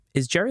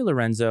Is Jerry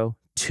Lorenzo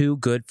too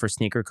good for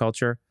sneaker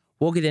culture?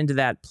 We'll get into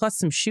that, plus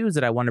some shoes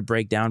that I want to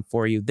break down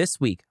for you this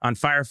week on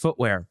Fire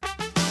Footwear.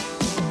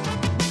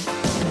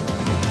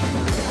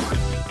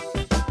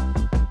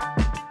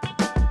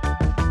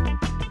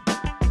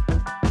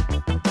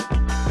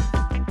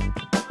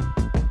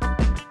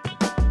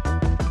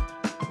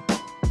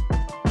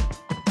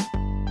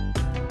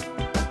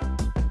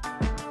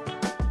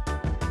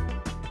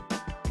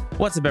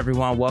 What's up,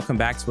 everyone? Welcome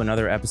back to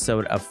another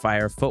episode of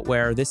Fire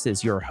Footwear. This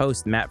is your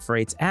host, Matt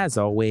Freites. As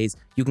always,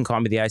 you can call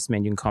me the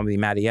Iceman. You can call me the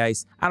Matty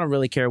Ice. I don't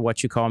really care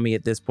what you call me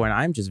at this point.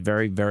 I'm just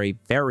very, very,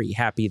 very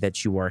happy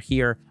that you are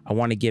here. I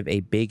want to give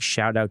a big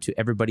shout out to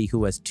everybody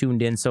who has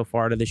tuned in so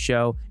far to the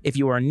show. If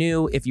you are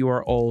new, if you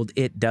are old,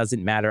 it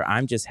doesn't matter.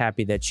 I'm just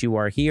happy that you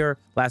are here.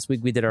 Last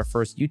week, we did our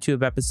first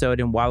YouTube episode,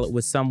 and while it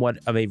was somewhat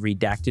of a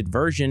redacted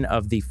version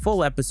of the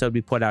full episode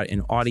we put out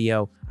in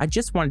audio, I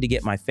just wanted to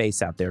get my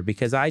face out there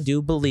because I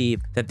do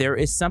believe that there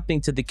is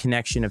something to the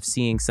connection of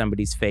seeing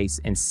somebody's face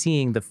and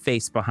seeing the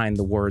face behind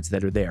the words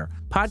that are there.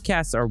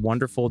 Podcasts are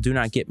wonderful. Do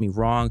not get me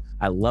wrong.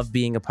 I love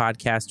being a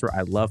podcaster.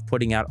 I love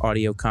putting out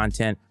audio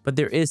content, but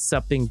there is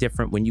something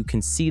different when you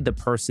can see the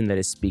person that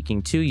is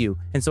speaking to you.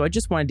 And so I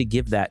just wanted to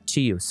give that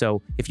to you.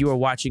 So if you are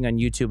watching on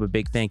YouTube, a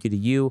big thank you to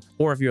you.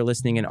 Or if you're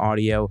listening in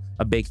audio,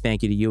 a big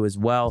thank you to you as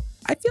well.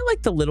 I feel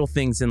like the little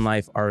things in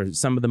life are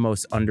some of the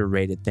most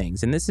underrated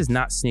things. And this is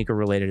not sneaker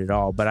related at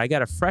all, but I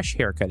got a fresh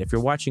haircut. If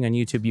you're watching on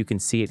YouTube, you can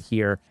see it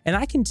here. And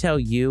I can tell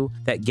you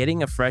that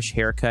getting a fresh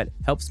haircut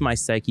helps my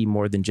psyche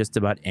more than just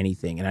about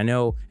anything. And I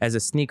know as a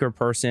sneaker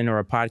person or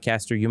a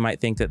podcaster, you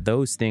might think that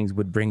those things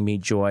would bring me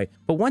joy.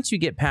 But once you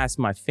get past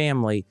my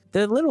family,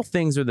 the little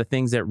things are the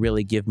things that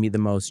really give me the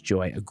most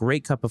joy. A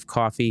great cup of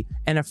coffee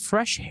and a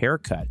fresh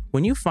haircut.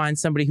 When you find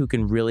somebody who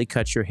can really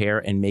cut your hair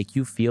and make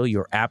you feel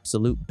your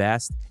absolute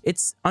best,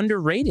 it's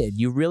underrated.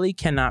 You really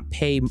cannot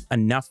pay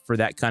enough for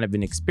that kind of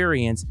an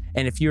experience.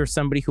 And if you're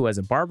somebody who has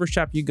a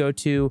barbershop you go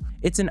to,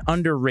 it's an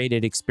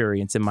underrated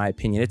experience, in my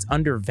opinion. It's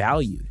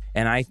undervalued.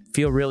 And I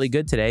feel really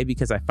good today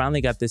because I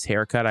finally got this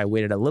haircut. I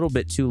waited a little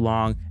bit too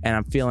long and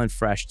I'm feeling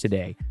fresh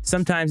today.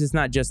 Sometimes it's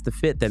not just the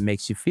fit that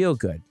makes you feel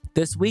good.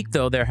 This week,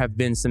 though, there have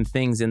been some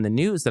things in the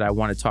news that I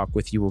want to talk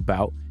with you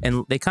about,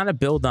 and they kind of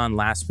build on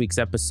last week's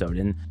episode.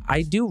 And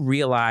I do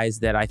realize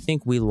that I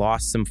think we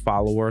lost some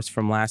followers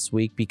from last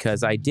week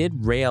because I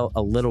did rail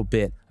a little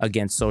bit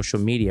against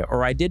social media,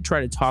 or I did try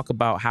to talk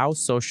about how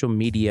social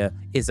media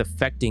is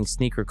affecting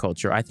sneaker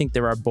culture. I think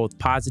there are both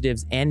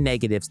positives and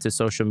negatives to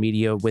social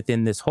media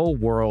within this whole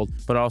world,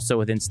 but also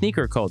within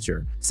sneaker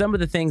culture. Some of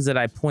the things that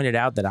I pointed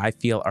out that I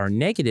feel are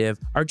negative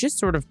are just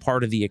sort of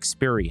part of the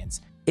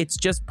experience. It's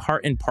just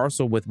part and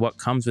parcel with what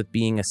comes with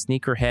being a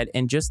sneakerhead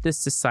and just this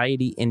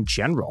society in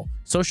general.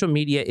 Social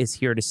media is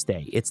here to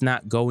stay. It's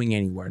not going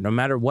anywhere. No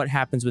matter what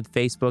happens with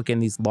Facebook and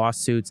these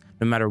lawsuits,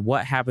 no matter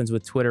what happens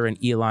with Twitter and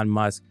Elon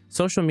Musk,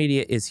 social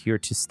media is here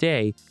to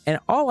stay. And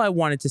all I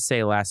wanted to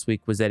say last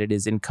week was that it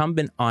is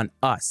incumbent on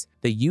us,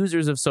 the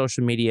users of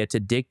social media,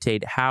 to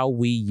dictate how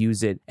we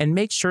use it and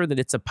make sure that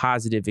it's a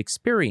positive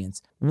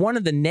experience. One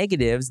of the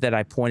negatives that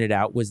I pointed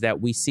out was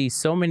that we see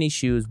so many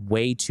shoes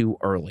way too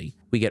early.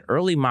 We get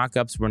early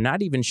mock-ups. We're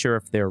not even sure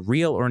if they're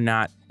real or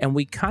not. And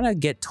we kind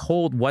of get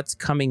told what's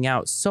coming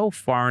out so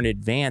far in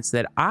advance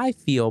that I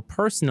feel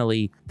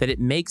personally that it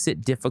makes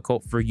it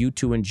difficult for you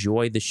to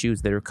enjoy the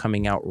shoes that are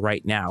coming out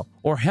right now.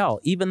 Or hell,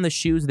 even the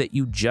shoes that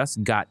you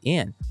just got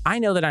in. I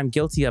know that I'm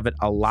guilty of it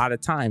a lot of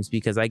times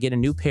because I get a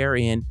new pair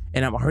in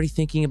and I'm already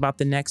thinking about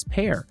the next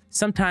pair.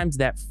 Sometimes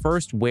that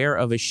first wear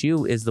of a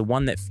shoe is the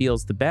one that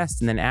feels the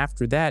best, and then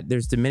after that,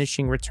 there's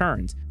diminishing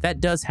returns. That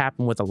does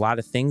happen with a lot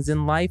of things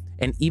in life,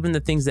 and even the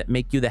things that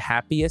make you the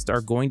happiest are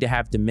going to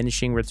have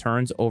diminishing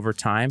returns over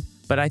time.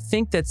 But I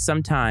think that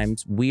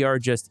sometimes we are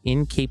just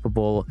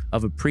incapable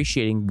of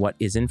appreciating what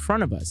is in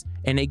front of us.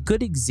 And a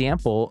good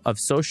example of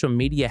social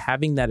media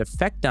having that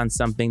effect on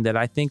something that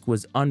I think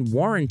was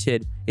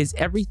unwarranted is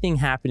everything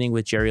happening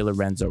with Jerry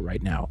Lorenzo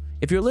right now.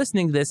 If you're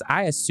listening to this,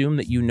 I assume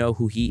that you know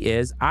who he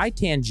is. I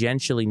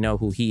tangentially know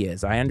who he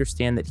is. I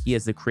understand that he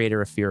is the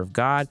creator of Fear of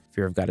God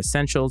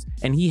Essentials,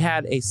 and he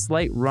had a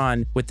slight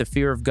run with the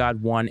Fear of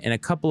God 1 and a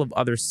couple of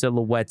other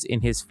silhouettes in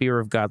his Fear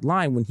of God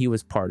line when he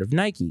was part of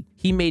Nike.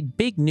 He made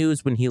big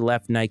news when he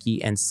left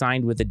Nike and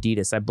signed with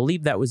Adidas. I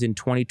believe that was in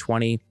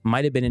 2020,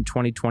 might have been in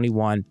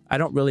 2021. I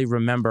don't really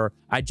remember.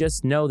 I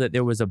just know that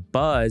there was a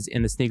buzz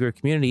in the sneaker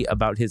community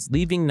about his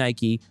leaving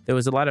Nike. There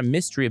was a lot of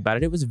mystery about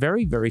it. It was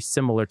very, very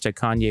similar to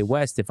Kanye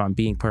West, if I'm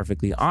being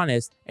perfectly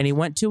honest. And he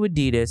went to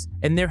Adidas,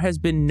 and there has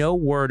been no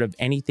word of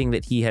anything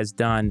that he has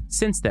done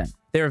since then.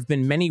 There have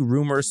been many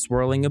rumors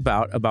swirling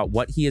about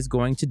what he is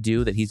going to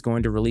do, that he's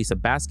going to release a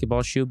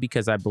basketball shoe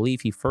because I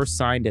believe he first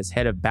signed as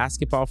head of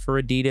basketball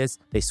for Adidas.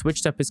 They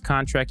switched up his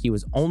contract. He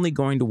was only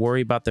going to worry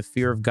about the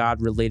Fear of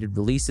God related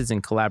releases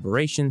and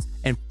collaborations.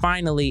 And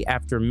finally,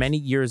 after many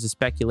years of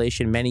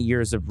speculation, many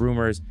years of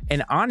rumors,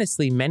 and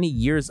honestly, many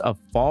years of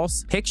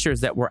false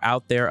pictures that were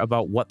out there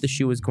about what the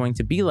shoe was going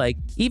to be like,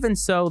 even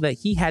so that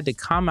he had to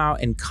come out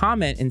and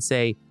comment and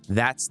say,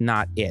 That's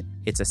not it.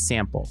 It's a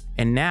sample.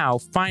 And now,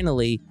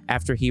 finally,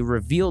 after he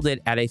revealed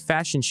it at a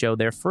fashion show,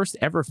 their first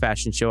ever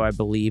fashion show, I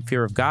believe,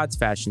 Fear of God's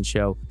fashion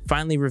show,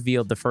 finally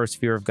revealed the first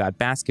Fear of God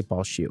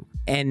basketball shoe.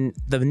 And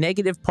the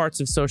negative parts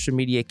of social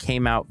media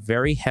came out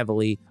very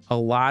heavily. A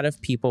lot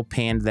of people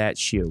panned that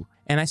shoe.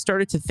 And I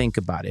started to think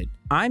about it.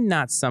 I'm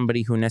not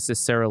somebody who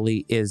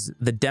necessarily is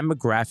the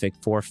demographic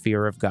for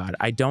Fear of God.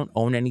 I don't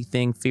own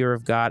anything Fear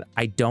of God.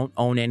 I don't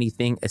own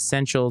anything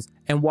Essentials.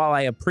 And while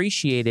I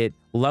appreciate it,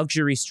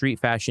 luxury street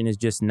fashion is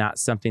just not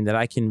something that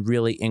I can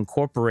really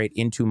incorporate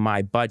into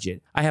my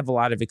budget. I have a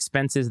lot of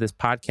expenses. This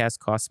podcast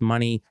costs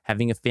money.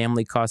 Having a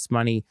family costs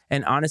money.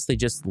 And honestly,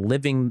 just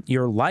living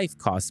your life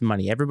costs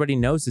money. Everybody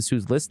knows this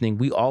who's listening.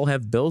 We all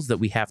have bills that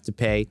we have to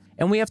pay,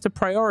 and we have to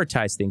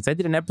prioritize things. I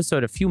did an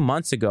episode a few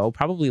months ago,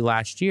 probably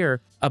last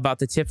year, about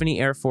the Tiffany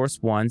Air Force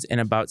Ones and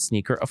about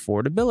sneaker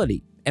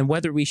affordability, and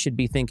whether we should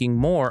be thinking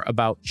more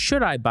about,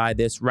 should I buy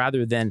this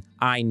rather than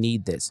I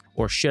need this,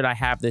 or should I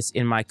have this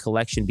in my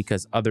collection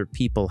because other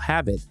people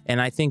have it?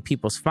 And I think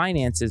people's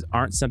finances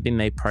aren't something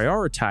they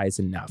prioritize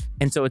enough.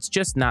 And so it's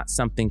just not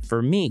something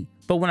for me.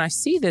 But when I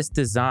see this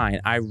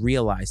design, I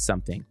realize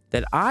something,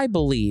 that I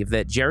believe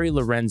that Jerry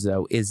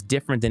Lorenzo is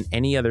different than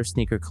any other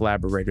sneaker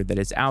collaborator that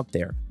is out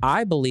there.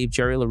 I believe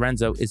Jerry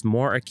Lorenzo is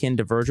more akin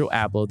to Virgil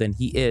Abloh than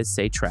he is,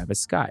 say, Travis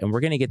Scott. And we're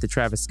going to get to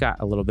Travis Scott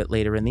a little bit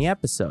later in the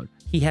episode.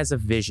 He has a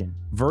vision.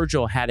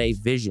 Virgil had a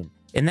vision.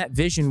 And that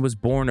vision was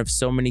born of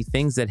so many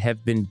things that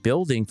have been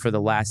building for the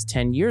last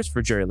 10 years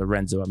for Jerry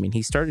Lorenzo. I mean,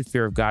 he started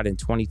Fear of God in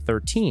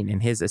 2013,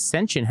 and his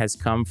ascension has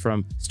come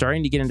from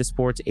starting to get into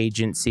sports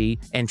agency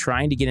and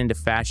trying to get into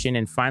fashion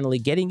and finally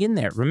getting in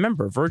there.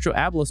 Remember, Virgil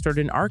Abloh started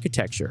in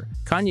architecture.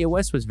 Kanye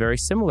West was very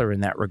similar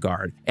in that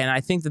regard. And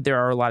I think that there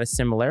are a lot of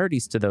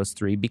similarities to those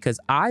three because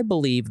I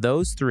believe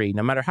those three,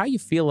 no matter how you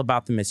feel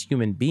about them as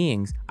human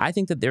beings, I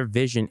think that their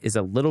vision is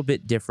a little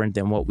bit different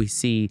than what we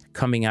see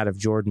coming out of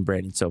Jordan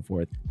Brand and so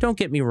forth.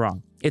 Don't get me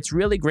wrong. It's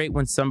really great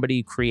when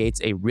somebody creates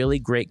a really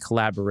great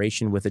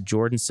collaboration with a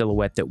Jordan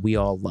silhouette that we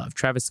all love.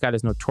 Travis Scott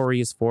is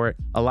notorious for it.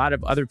 A lot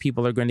of other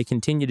people are going to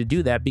continue to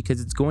do that because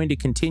it's going to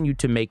continue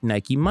to make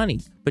Nike money.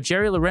 But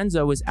Jerry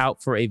Lorenzo is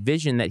out for a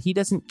vision that he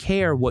doesn't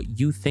care what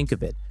you think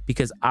of it,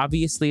 because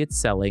obviously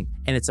it's selling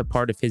and it's a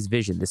part of his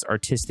vision, this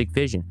artistic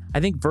vision.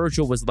 I think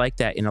Virgil was like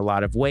that in a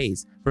lot of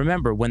ways.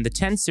 Remember, when the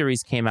 10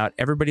 series came out,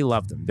 everybody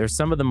loved them. They're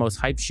some of the most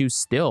hyped shoes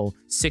still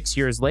 6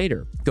 years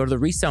later. Go to the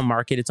resale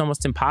market, it's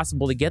almost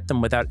impossible to get them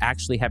without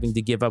actually having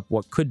to give up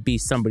what could be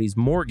somebody's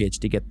mortgage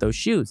to get those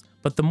shoes.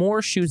 But the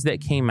more shoes that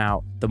came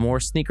out, the more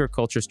sneaker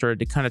culture started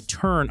to kind of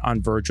turn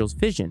on Virgil's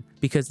vision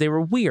because they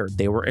were weird,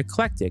 they were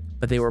eclectic,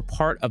 but they were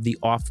part of the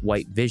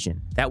off-white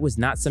vision. That was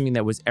not something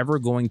that was ever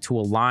going to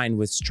align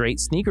with straight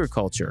sneaker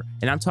culture.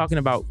 And I'm talking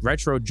about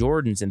retro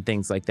Jordans and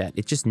things like that.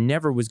 It just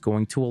never was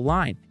going to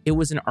align. It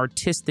was an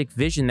artistic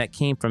vision that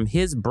came from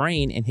his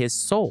brain and his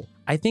soul.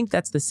 I think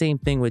that's the same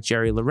thing with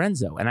Jerry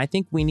Lorenzo, and I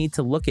think we need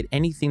to look at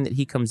anything that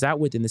he comes out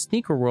with in the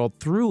sneaker world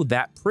through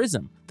that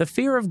prism. The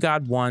Fear of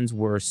God ones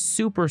were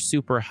super,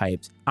 super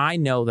hyped. I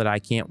know that I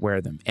can't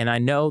wear them, and I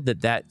know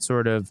that that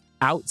sort of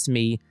outs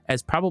me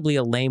as probably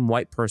a lame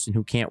white person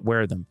who can't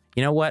wear them.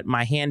 You know what?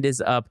 My hand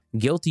is up.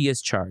 Guilty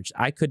as charged.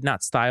 I could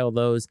not style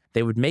those.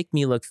 They would make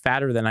me look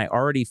fatter than I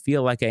already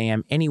feel like I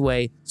am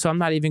anyway, so I'm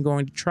not even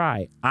going to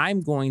try.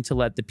 I'm going to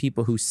let the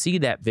people who see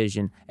that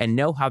vision and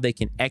know how they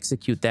can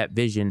execute that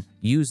vision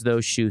use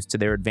those shoes to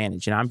their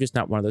advantage, and I'm just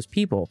not one of those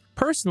people.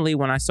 Personally,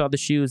 when I saw the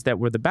shoes that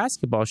were the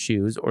basketball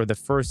shoes or the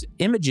first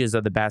images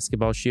of the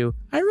basketball shoe,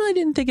 I really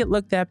didn't think it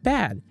looked that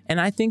bad.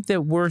 And I think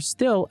that we're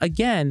still,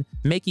 again,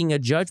 making a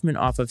judgment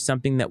off of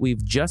something that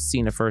we've just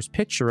seen a first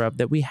picture of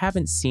that we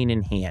haven't seen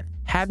in hand.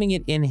 Having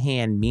it in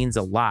hand means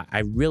a lot. I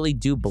really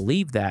do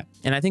believe that.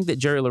 And I think that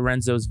Jerry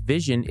Lorenzo's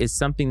vision is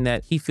something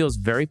that he feels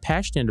very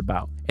passionate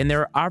about. And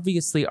there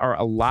obviously are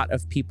a lot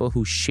of people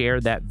who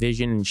share that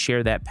vision and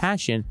share that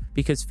passion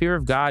because Fear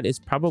of God is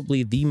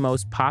probably the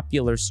most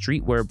popular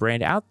streetwear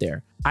brand out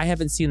there. I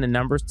haven't seen the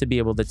numbers to be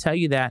able to tell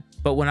you that,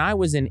 but when I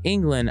was in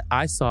England,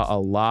 I saw a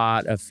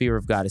lot of Fear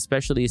of God,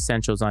 especially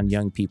essentials on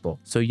young people.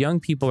 So young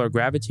people are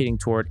gravitating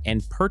toward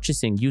and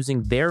purchasing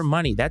using their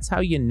money. That's how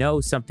you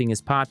know something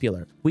is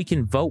popular. We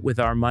can vote with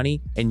our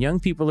money, and young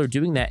people are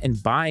doing that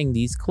and buying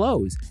these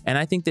clothes. And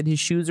I think that his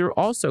shoes are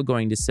also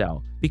going to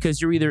sell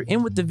because you're either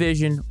in with the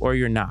vision or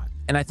you're not.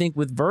 And I think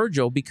with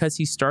Virgil, because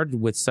he started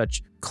with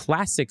such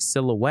classic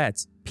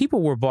silhouettes,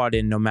 people were bought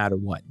in no matter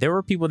what. There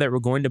were people that were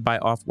going to buy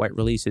off-white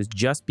releases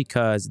just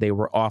because they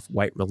were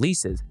off-white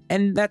releases.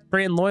 And that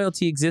brand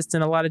loyalty exists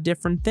in a lot of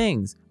different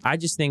things. I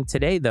just think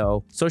today,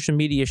 though, social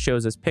media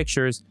shows us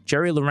pictures.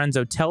 Jerry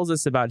Lorenzo tells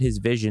us about his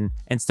vision,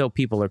 and still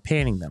people are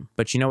panning them.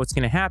 But you know what's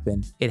going to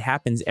happen? It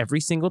happens every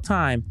single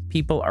time.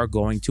 People are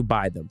going to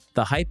buy them.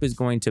 The hype is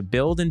going to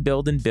build and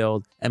build and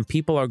build, and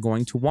people are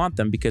going to want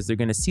them because they're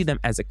going to see them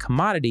as a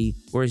commodity,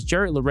 whereas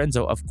Jerry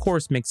Lorenzo, of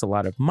course, makes a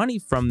lot of money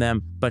from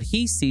them, but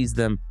he sees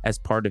them as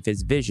part of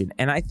his vision.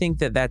 And I think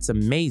that that's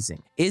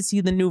amazing. Is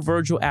he the new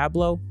Virgil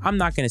Abloh? I'm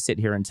not going to sit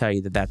here and tell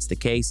you that that's the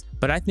case,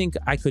 but I think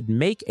I could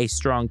make a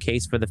strong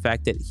case for the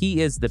fact that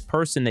he is the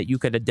person that you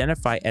could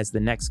identify as the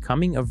next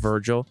coming of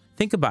Virgil.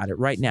 Think about it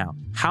right now.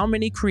 How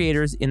many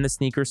creators in the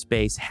sneaker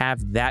space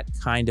have that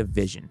kind of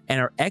vision and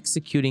are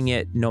executing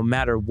it no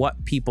matter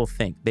what people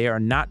think? They are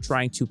not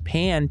trying to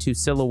pan to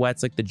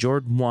silhouettes like the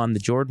Jordan 1, the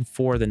Jordan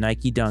 4, the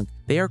Nike Dunk.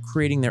 They are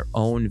creating their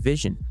own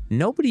vision.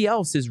 Nobody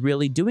else is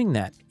really doing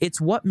that. It's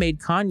what made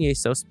Kanye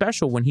so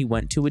special when he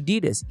went to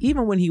Adidas,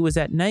 even when he was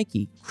at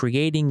Nike,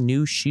 creating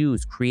new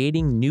shoes,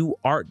 creating new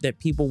art that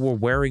people were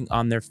wearing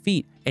on their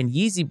feet. And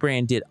Yeezy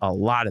brand did a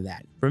lot of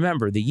that.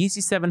 Remember, the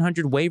Yeezy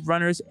 700 Wave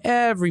Runners,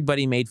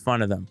 everybody made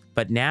fun of them.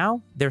 But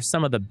now, they're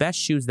some of the best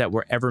shoes that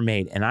were ever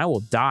made, and I will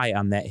die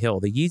on that hill.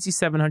 The Yeezy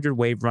 700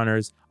 Wave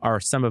Runners are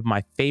some of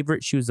my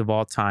favorite shoes of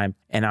all time,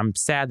 and I'm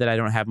sad that I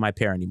don't have my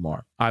pair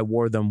anymore. I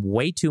wore them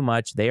way too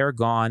much. They are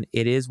gone.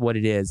 It is what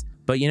it is.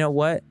 But you know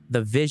what?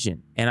 The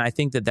vision. And I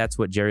think that that's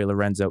what Jerry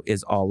Lorenzo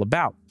is all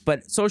about.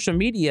 But social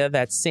media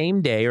that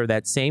same day or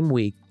that same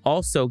week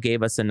also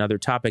gave us another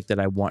topic that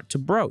I want to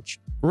broach.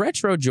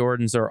 Retro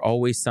Jordans are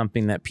always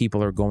something that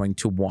people are going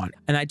to want.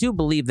 And I do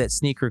believe that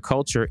sneaker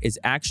culture is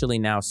actually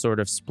now sort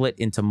of split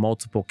into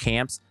multiple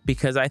camps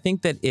because I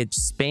think that it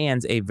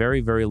spans a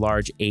very, very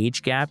large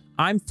age gap.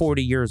 I'm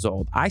 40 years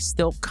old. I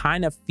still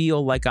kind of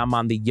feel like I'm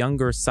on the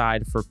younger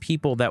side for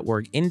people that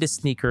were into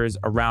sneakers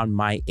around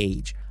my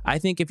age. I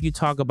think if you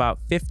talk about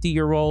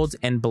 50-year-olds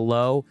and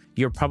below,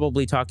 you're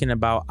probably talking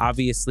about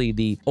obviously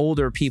the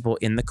older people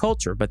in the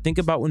culture. But think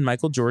about when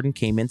Michael Jordan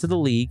came into the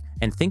league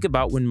and think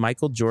about when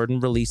Michael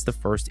Jordan released the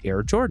first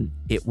Air Jordan.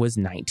 It was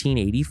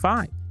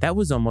 1985. That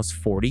was almost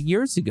 40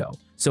 years ago.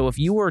 So if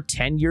you were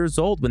 10 years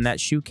old when that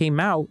shoe came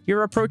out,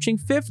 you're approaching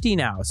 50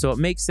 now. So it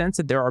makes sense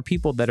that there are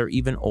people that are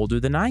even older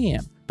than I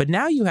am. But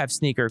now you have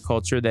sneaker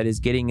culture that is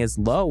getting as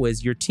low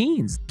as your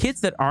teens,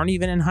 kids that aren't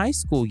even in high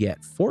school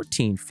yet,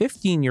 14,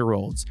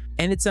 15-year-olds.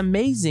 And it's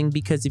amazing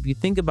because if you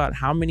think about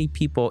how many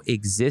people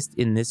exist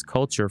in this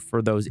culture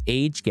for those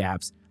age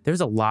gaps,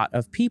 there's a lot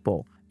of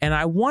people. And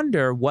I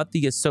wonder what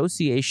the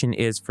association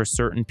is for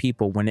certain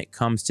people when it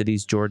comes to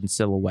these Jordan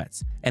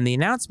silhouettes. And the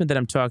announcement that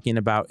I'm talking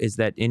about is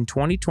that in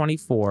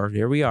 2024,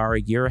 here we are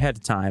a year ahead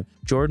of time,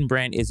 Jordan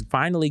Brand is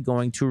finally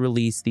going to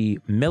release the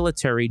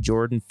military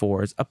Jordan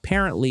 4s,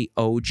 apparently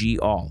OG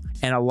all.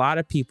 And a lot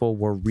of people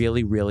were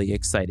really, really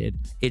excited.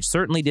 It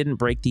certainly didn't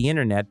break the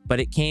internet,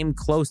 but it came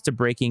close to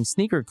breaking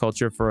sneaker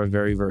culture for a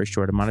very, very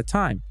short amount of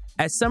time.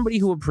 As somebody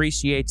who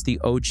appreciates the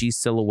OG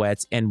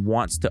silhouettes and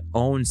wants to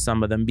own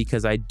some of them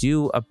because I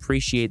do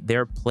appreciate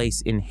their place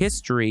in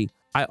history,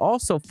 I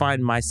also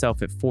find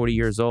myself at 40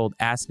 years old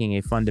asking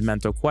a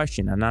fundamental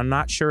question, and I'm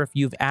not sure if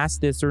you've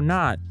asked this or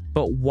not,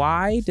 but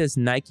why does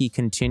Nike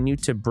continue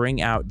to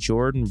bring out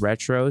Jordan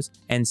retros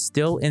and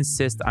still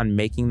insist on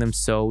making them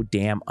so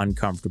damn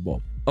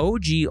uncomfortable?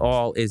 OG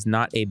all is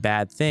not a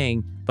bad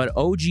thing, but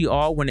OG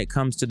all when it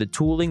comes to the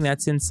tooling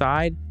that's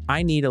inside,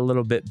 I need a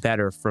little bit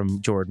better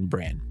from Jordan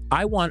Brand.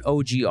 I want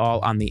OG all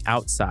on the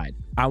outside.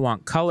 I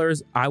want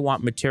colors, I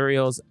want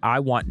materials, I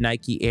want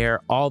Nike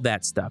Air, all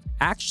that stuff.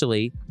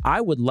 Actually,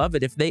 I would love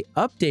it if they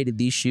updated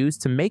these shoes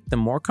to make them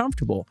more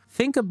comfortable.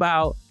 Think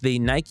about the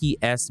Nike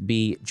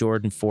SB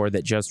Jordan 4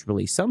 that just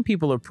released. Some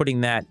people are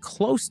putting that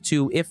close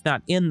to, if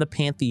not in the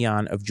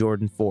pantheon of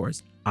Jordan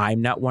 4s.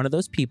 I'm not one of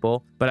those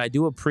people, but I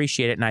do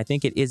appreciate it, and I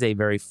think it is a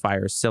very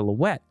fire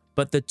silhouette.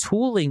 But the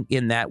tooling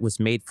in that was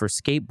made for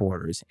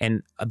skateboarders,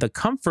 and the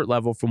comfort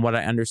level, from what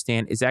I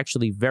understand, is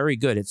actually very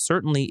good. It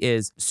certainly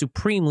is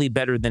supremely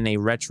better than a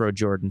retro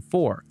Jordan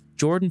 4.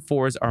 Jordan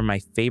 4s are my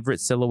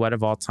favorite silhouette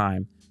of all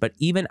time, but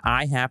even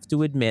I have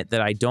to admit that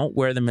I don't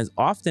wear them as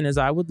often as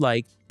I would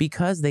like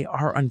because they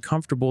are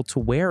uncomfortable to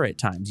wear at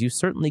times. You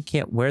certainly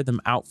can't wear them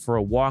out for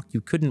a walk.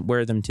 You couldn't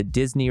wear them to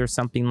Disney or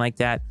something like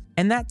that.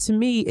 And that to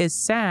me is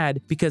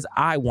sad because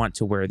I want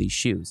to wear these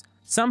shoes.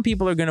 Some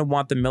people are going to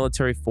want the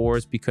military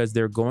 4s because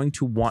they're going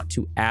to want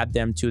to add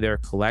them to their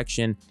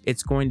collection.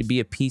 It's going to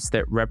be a piece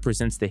that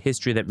represents the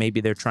history that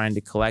maybe they're trying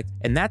to collect,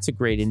 and that's a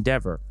great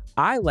endeavor.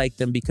 I like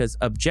them because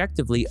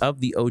objectively of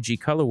the OG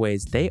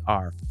colorways, they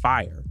are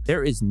fire.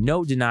 There is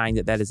no denying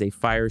that that is a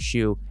fire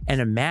shoe.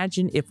 And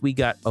imagine if we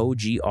got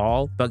OG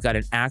all, but got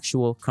an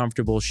actual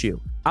comfortable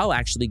shoe. I'll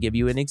actually give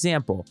you an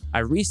example. I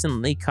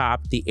recently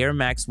copped the Air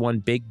Max 1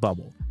 Big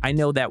Bubble. I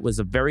know that was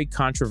a very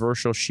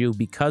controversial shoe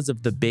because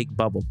of the big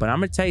bubble, but I'm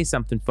going to tell you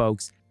something,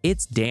 folks.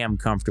 It's damn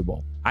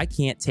comfortable. I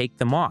can't take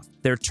them off.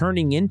 They're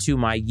turning into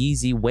my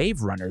Yeezy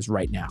Wave Runners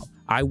right now.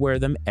 I wear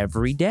them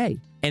every day.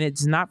 And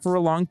it's not for a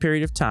long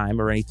period of time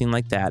or anything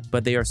like that,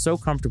 but they are so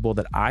comfortable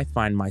that I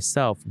find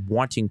myself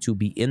wanting to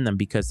be in them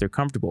because they're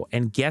comfortable.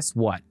 And guess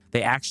what?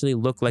 They actually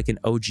look like an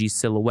OG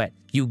silhouette.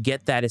 You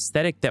get that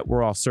aesthetic that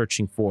we're all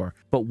searching for.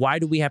 But why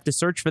do we have to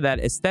search for that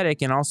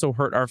aesthetic and also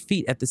hurt our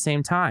feet at the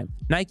same time?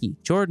 Nike,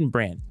 Jordan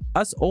Brand,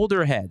 us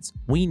older heads,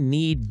 we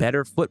need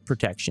better foot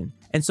protection.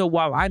 And so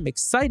while I'm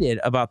excited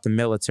about the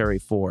military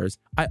fours,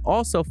 I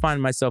also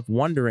find myself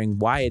wondering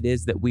why it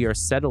is that we are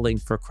settling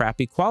for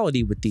crappy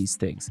quality with these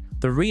things.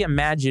 The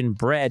reimagined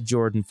bread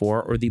Jordan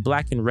 4, or the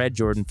black and red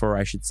Jordan 4,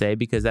 I should say,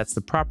 because that's the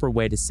proper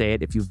way to say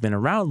it if you've been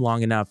around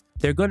long enough,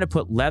 they're going to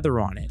put leather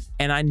on it.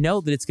 And I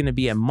know that it's going to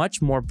be a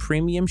much more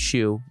premium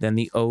shoe than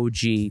the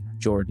OG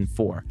Jordan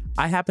 4.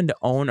 I happen to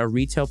own a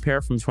retail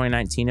pair from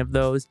 2019 of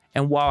those,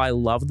 and while I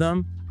love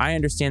them, I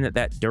understand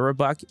that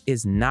Durabuck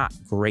is not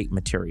great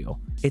material.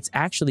 It's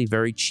actually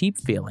very cheap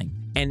feeling,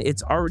 and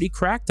it's already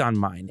cracked on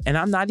mine, and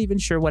I'm not even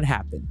sure what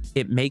happened.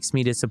 It makes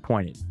me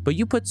disappointed. But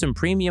you put some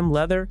premium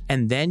leather,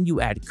 and then you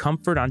add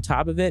comfort on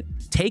top of it,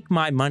 take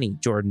my money,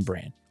 Jordan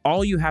Brand.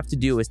 All you have to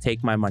do is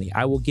take my money.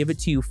 I will give it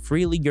to you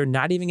freely. You're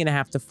not even going to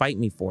have to fight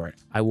me for it.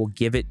 I will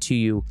give it to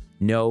you,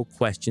 no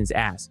questions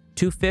asked.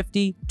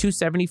 $250,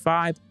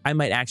 $275, I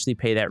might actually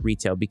pay that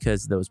retail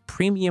because those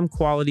premium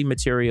quality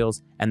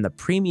materials and the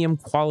premium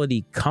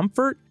quality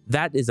comfort,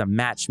 that is a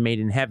match made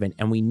in heaven,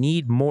 and we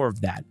need more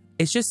of that.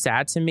 It's just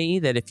sad to me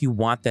that if you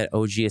want that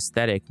OG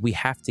aesthetic, we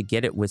have to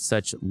get it with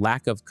such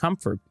lack of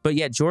comfort. But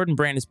yet Jordan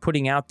Brand is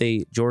putting out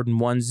the Jordan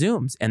 1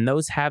 Zooms, and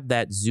those have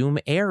that Zoom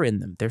Air in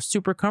them. They're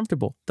super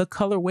comfortable. The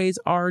colorways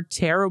are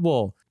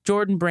terrible.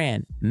 Jordan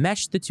Brand,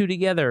 mesh the two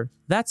together.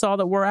 That's all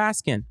that we're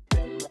asking.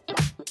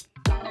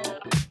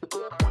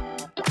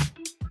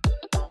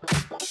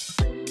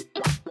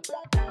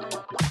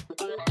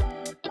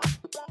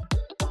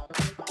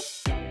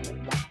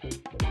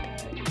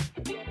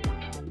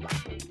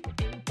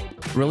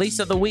 Release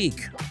of the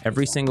week.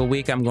 Every single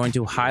week, I'm going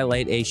to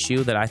highlight a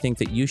shoe that I think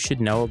that you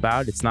should know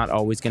about. It's not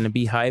always going to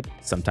be hype.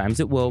 Sometimes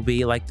it will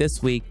be, like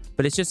this week,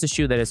 but it's just a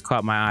shoe that has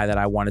caught my eye that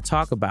I want to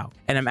talk about.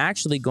 And I'm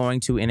actually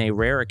going to, in a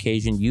rare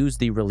occasion, use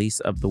the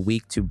release of the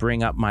week to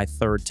bring up my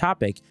third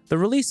topic. The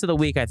release of the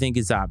week, I think,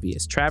 is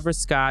obvious. Travis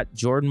Scott,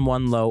 Jordan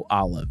 1 Low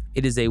Olive.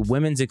 It is a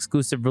women's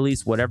exclusive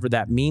release, whatever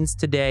that means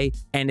today,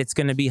 and it's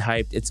going to be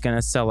hyped. It's going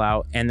to sell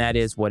out, and that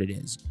is what it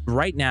is.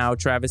 Right now,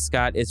 Travis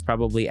Scott is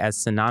probably as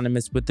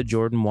synonymous with the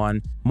Jordan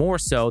 1, more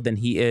so than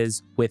he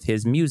is with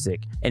his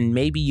music. And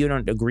maybe you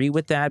don't agree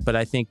with that, but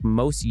I think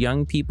most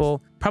young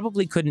people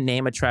probably couldn't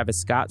name a Travis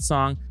Scott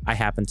song. I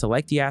happen to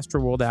like the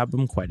Astroworld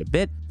album quite a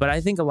bit, but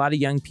I think a lot of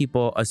young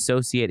people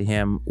associate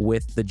him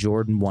with the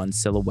Jordan 1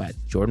 silhouette,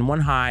 Jordan 1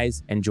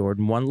 highs and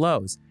Jordan 1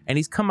 lows. And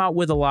he's come out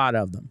with a lot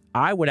of them.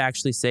 I would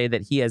actually say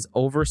that he has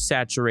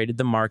oversaturated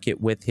the market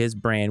with his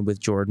brand with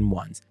Jordan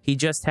 1s. He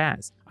just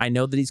has. I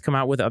know that he's come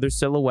out with other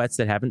silhouettes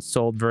that haven't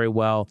sold very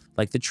well,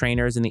 like the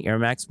trainers and the Air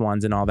Max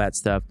 1s and all that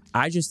stuff.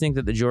 I just think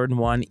that the Jordan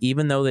 1,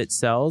 even though it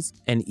sells,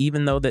 and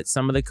even though that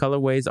some of the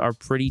colorways are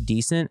pretty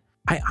decent,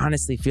 I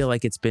honestly feel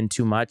like it's been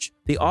too much.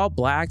 The all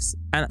blacks,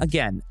 and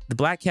again, the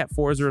Black Cat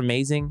 4s are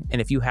amazing,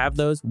 and if you have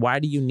those, why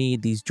do you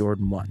need these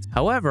Jordan 1s?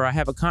 However, I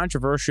have a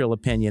controversial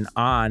opinion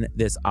on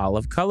this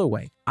olive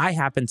colorway. I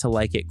happen to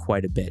like it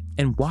quite a bit.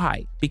 And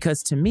why?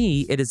 Because to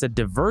me, it is a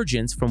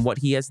divergence from what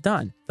he has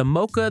done. The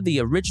Mocha, the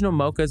original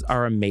Mochas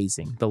are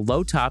amazing. The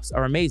low tops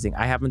are amazing.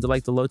 I happen to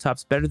like the low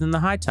tops better than the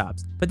high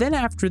tops. But then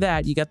after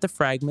that, you got the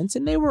fragments,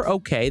 and they were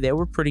okay. They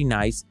were pretty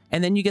nice.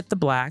 And then you get the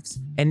blacks.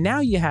 And now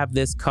you have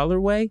this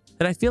colorway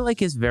that I feel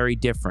like is very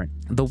different.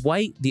 The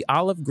white, the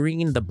olive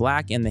green, the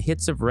black, and the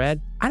hits of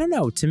red. I don't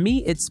know. To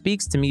me, it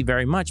speaks to me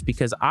very much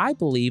because I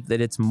believe that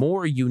it's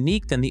more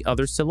unique than the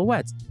other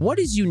silhouettes. What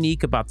is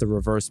unique about the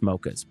reverse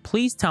Mochas?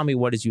 Please tell me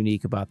what is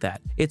unique about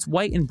that. It's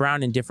white and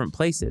brown in different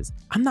places.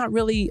 I'm not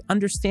really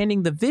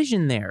understanding the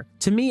vision there.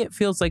 To me, it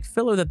feels like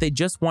filler that they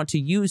just want to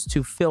use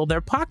to fill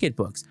their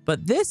pocketbooks.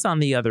 But this, on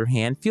the other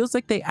hand, feels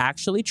like they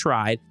actually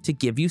tried to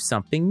give you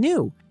something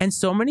new. And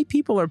so many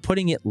people are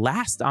putting it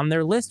last on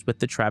their list with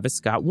the Travis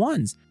Scott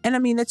 1s. And I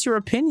mean, that's your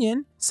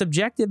opinion,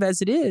 subjective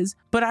as it is,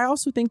 but I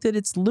also think that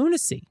it's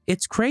lunacy.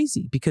 It's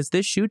crazy because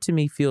this shoe to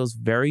me feels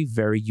very,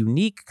 very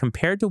unique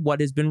compared to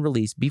what has been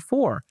released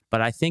before.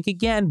 But I think,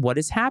 again, what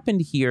has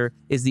happened here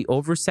is the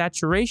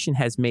oversaturation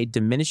has made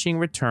diminishing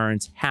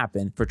returns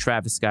happen for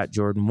Travis Scott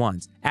Jordan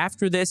 1s.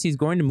 After this, he's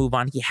going to move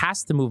on. He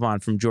has to move on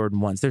from Jordan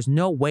 1s. There's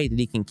no way that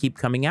he can keep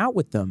coming out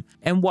with them.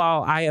 And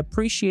while I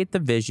appreciate the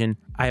vision,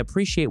 I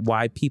appreciate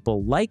why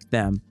people like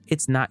them,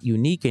 it's not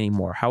unique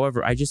anymore.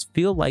 However, I just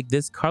feel like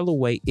this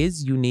colorway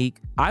is unique.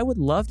 I would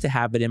love to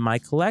have it in my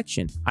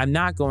collection. I'm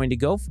not going to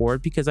go for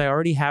it because I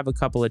already have a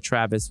couple of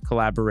Travis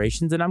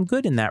collaborations and I'm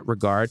good in that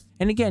regard.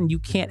 And again, you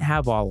can't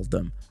have all of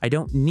them. I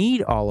don't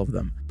need all of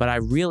them, but I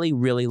really,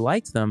 really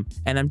like them.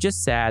 And I'm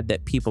just sad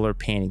that people are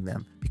painting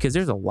them. because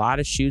there's a lot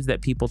of shoes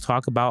that people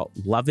talk about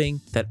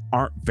loving that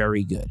aren't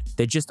very good.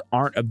 They just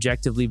aren't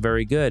objectively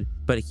very good.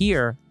 But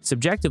here,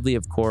 subjectively,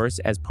 of course,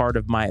 as part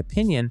of my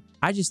opinion,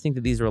 I just think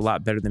that these are a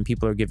lot better than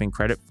people are giving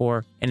credit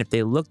for. And if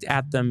they looked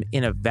at them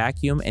in a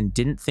vacuum and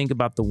didn't think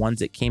about the ones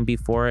that came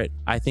before it,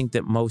 I think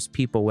that most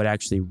people would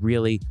actually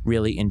really,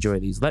 really enjoy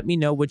these. Let me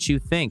know what you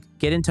think.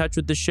 Get in touch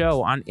with the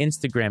show on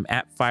Instagram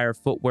at Fire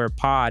Footwear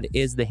Pod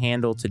is the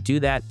handle to do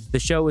that. The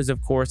show is,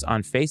 of course,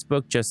 on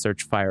Facebook. Just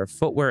search Fire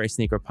Footwear, a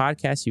sneaker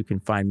podcast. You can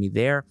find me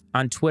there.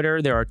 On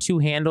Twitter, there are two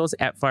handles.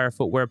 At Fire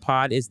Footwear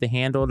Pod is the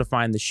handle to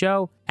find the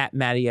show. At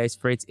Matty Ice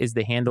Freights is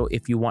the handle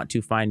if you want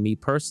to find me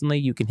personally.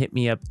 You can hit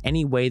me up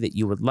any way that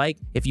you would like.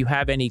 If you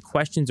have any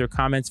questions or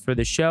comments for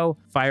the show,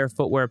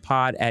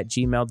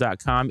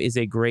 firefootwearpod@gmail.com is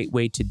a great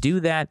way to do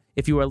that.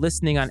 If you are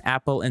listening on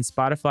Apple and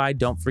Spotify,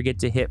 don't forget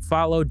to hit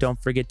follow.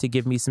 Don't forget to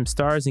give me some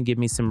stars and give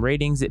me some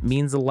ratings. It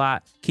means a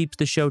lot, keeps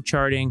the show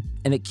charting,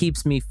 and it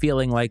keeps me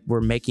feeling like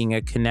we're making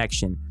a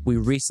connection. We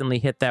recently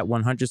hit that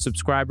 100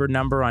 subscriber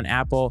number on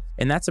Apple,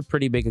 and that's a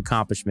pretty big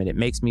accomplishment. It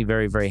makes me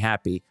very, very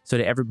happy. So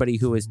to everybody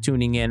who is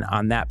tuning in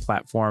on that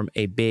platform,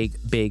 a big,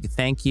 big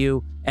thank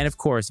you. And of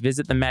course,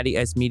 visit the Matty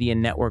Ice Media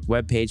Network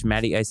webpage,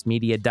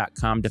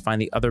 mattyIcemedia.com, to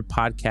find the other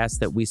podcasts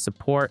that we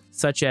support,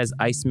 such as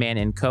Iceman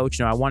and Coach.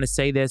 Now, I want to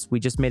say this, we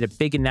just made a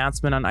big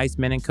announcement on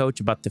Iceman and Coach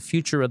about the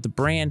future of the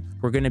brand.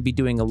 We're going to be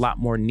doing a lot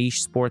more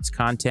niche sports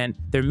content.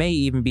 There may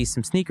even be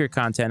some sneaker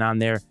content on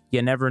there.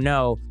 You never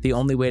know. The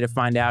only way to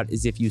find out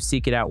is if you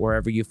seek it out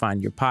wherever you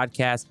find your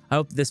podcast. I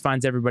hope that this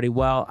finds everybody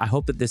well. I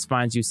hope that this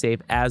finds you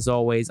safe. As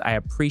always, I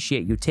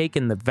appreciate you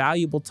taking the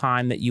valuable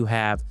time that you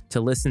have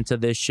to listen to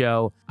this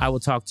show. I will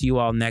talk to you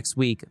all next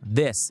week.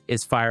 This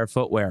is Fire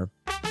Footwear.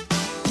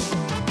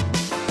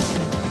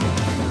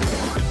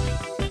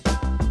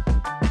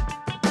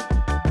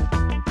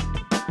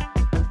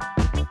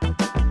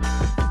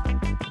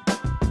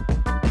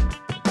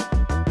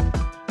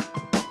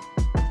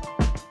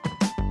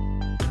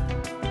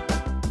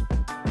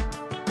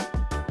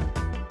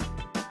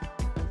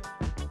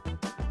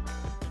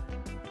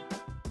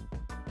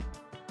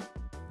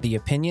 The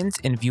opinions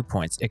and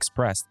viewpoints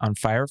expressed on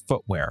Fire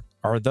Footwear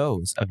are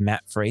those of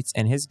Matt Freights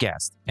and his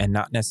guests, and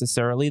not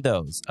necessarily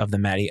those of the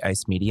Matty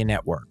Ice Media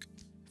Network.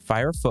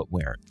 Fire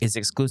Footwear is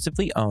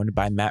exclusively owned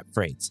by Matt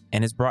Freights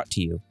and is brought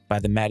to you by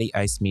the Matty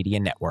Ice Media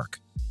Network.